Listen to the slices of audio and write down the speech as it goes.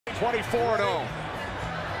24-0.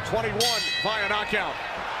 21 via knockout.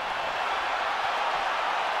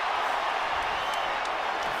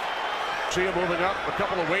 See him moving up a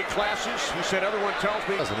couple of weight classes. He said, everyone tells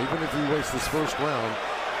me. Even if he wastes this first round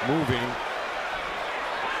moving.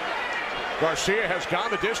 Garcia has gone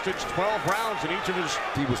the distance, 12 rounds in each of his.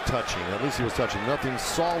 He was touching. At least he was touching. Nothing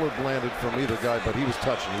solid landed from either guy, but he was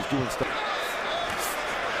touching. He's doing stuff.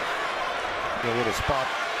 A little spot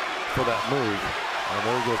for that move. And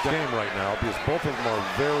there he goes. Game right now because both of them are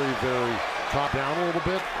very, very caught down a little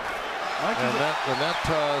bit. And that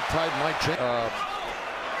tied Mike.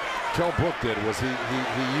 Kel Brook did was he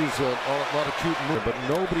used a lot of cute moves, but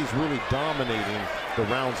nobody's really dominating the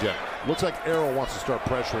rounds yet. Looks like Errol wants to start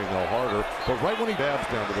pressuring a little harder, but right when he dabs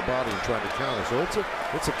down to the body and trying to counter, so it's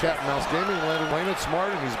a cat and mouse game. He playing it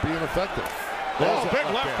smart and he's being effective. Oh, big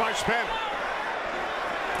left by Spence.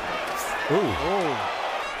 Ooh. Oh.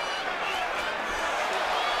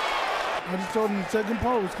 I just told him to take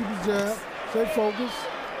pose, keep his jab, stay focused,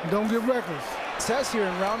 and don't get reckless. Success here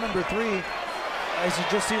in round number 3. As you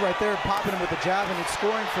just see right there, popping him with the jab, and it's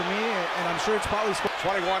scoring for me, and I'm sure it's probably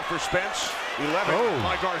 21 for Spence, 11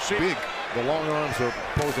 by Garcia. Big. The long arms are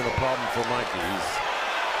posing a problem for Mikey. He's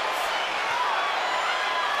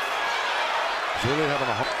really having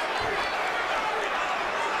a hard.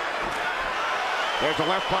 There's a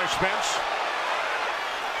left by Spence.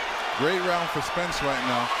 Great round for Spence right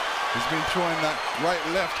now. He's been throwing that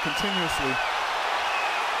right-left continuously.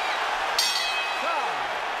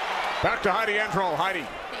 Back to Heidi Endrol. Heidi.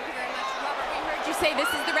 Thank you very much, Robert. We heard you say this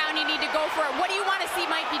is the round you need to go for it. What do you want to see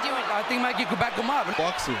Mikey doing? I think Mikey could back him up.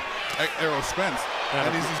 Boxer, Errol Spence. And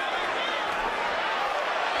he's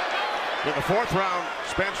in the 4th round,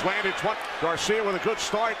 Spence landed 20. Garcia with a good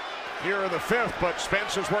start here in the 5th, but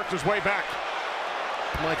Spence has worked his way back.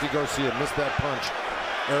 Mikey Garcia missed that punch.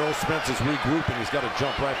 Errol Spence is regrouping. He's got to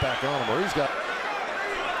jump right back on him, or he's got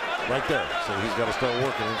right there. So he's got to start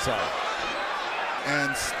working inside.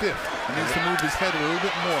 And stiff. He needs to move his head a little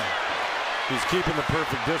bit more. He's keeping the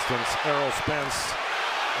perfect distance, Errol Spence.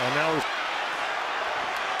 And now he's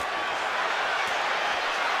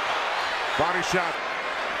body shot.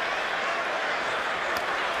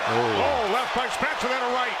 Oh, left by Spence and then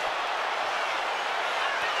a right.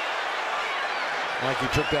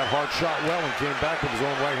 Mikey took that hard shot well and came back with his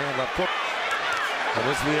own right hand left hook. And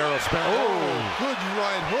this is the Errol Spence. Oh, good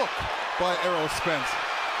right hook by Errol Spence.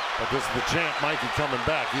 But this is the champ, Mikey, coming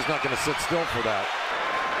back. He's not going to sit still for that.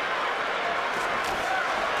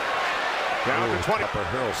 Down to 20. For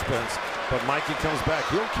Errol Spence. But Mikey comes back.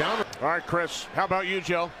 He'll counter. All right, Chris. How about you,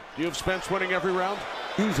 Joe? Do you have Spence winning every round?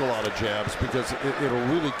 Use a lot of jabs because it'll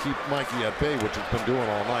really keep Mikey at bay, which he's been doing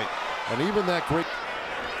all night. And even that great.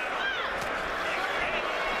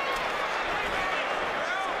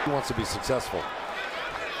 He wants to be successful.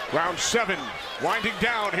 Round 7. Winding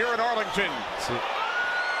down here in Arlington. See.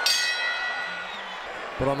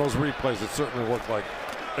 But on those replays, it certainly looked like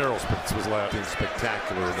Errol Spence was laughing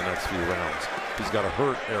spectacular in the next few rounds. He's got to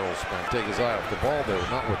hurt Errol Spence, take his eye off the ball there,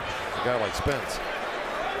 not with a guy like Spence.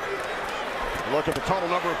 Look at the total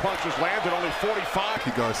number of punches landed, only 45.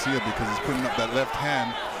 Mikey Garcia, because he's putting up that left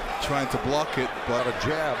hand, trying to block it, but a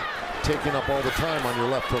jab taking up all the time on your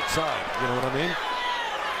left hook side. You know what I mean?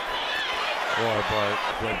 Oh,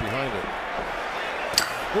 right behind it.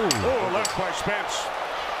 Oh, left by Spence.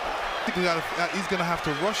 He's gonna have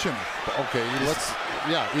to rush him. Okay,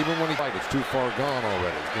 even when he fights, it's too far gone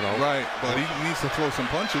already, you know. Right, but he needs to throw some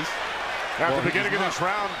punches. At the beginning of this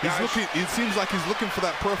round, he's looking. It seems like he's looking for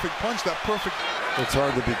that perfect punch, that perfect. It's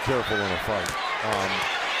hard to be careful in a fight.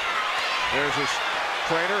 There's his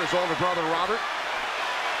trainer, his older brother Robert.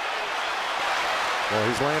 Well,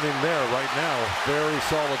 he's landing there right now. Very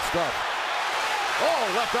solid stuff. Oh,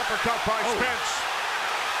 left uppercut by Spence.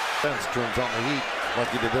 Spence turns on the heat like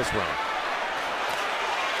he did this round.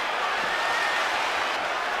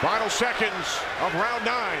 Final seconds of round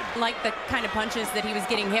 9. Like the kind of punches that he was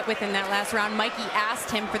getting hit with in that last round. Mikey asked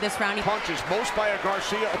him for this round. Punches most by a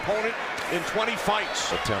Garcia opponent in 20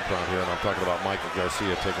 fights. Attempt on here, and I'm talking about Mikey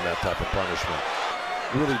Garcia taking that type of punishment.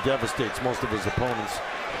 Really devastates most of his opponents,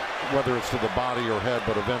 whether it's to the body or head,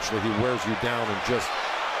 but eventually he wears you down and just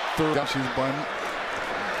Punches by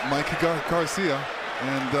Mikey Garcia,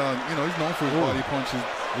 and you know, he's known for his body punches.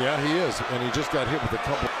 Yeah, he is, and he just got hit with a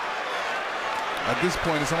couple. At this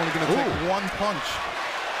point, it's only going to take one punch.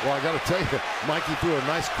 Well, I got to tell you, Mikey threw a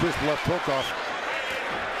nice crisp left hook off.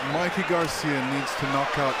 Mikey Garcia needs to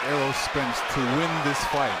knock out Errol Spence to win this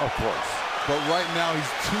fight. Of course. But right now,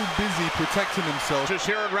 he's too busy protecting himself. Just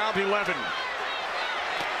here in round 11.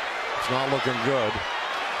 It's not looking good.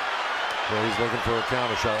 Well, he's looking for a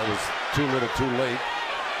counter shot. It was too little, too late.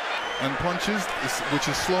 and punches, which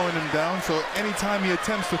is slowing him down. So anytime he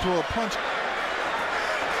attempts to throw a punch.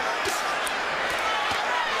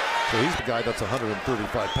 So he's the guy that's a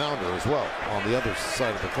 135-pounder as well on the other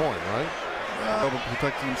side of the coin, right?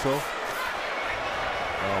 Protecting himself.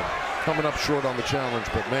 Coming up short on the challenge,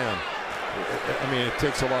 but man, I mean, it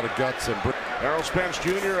takes a lot of guts and. Errol Spence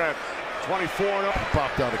Jr. at 24 and up.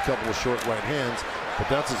 Popped out a couple of short right hands, but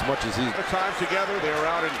that's as much as he. The time together, they were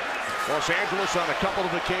out in Los Angeles on a couple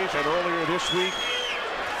of occasions, and earlier this week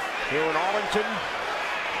here in Arlington.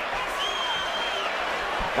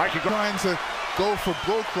 Mikey trying to go for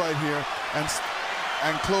broke right here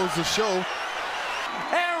and close the show.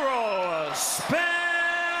 Errol Spence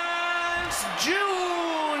Jr.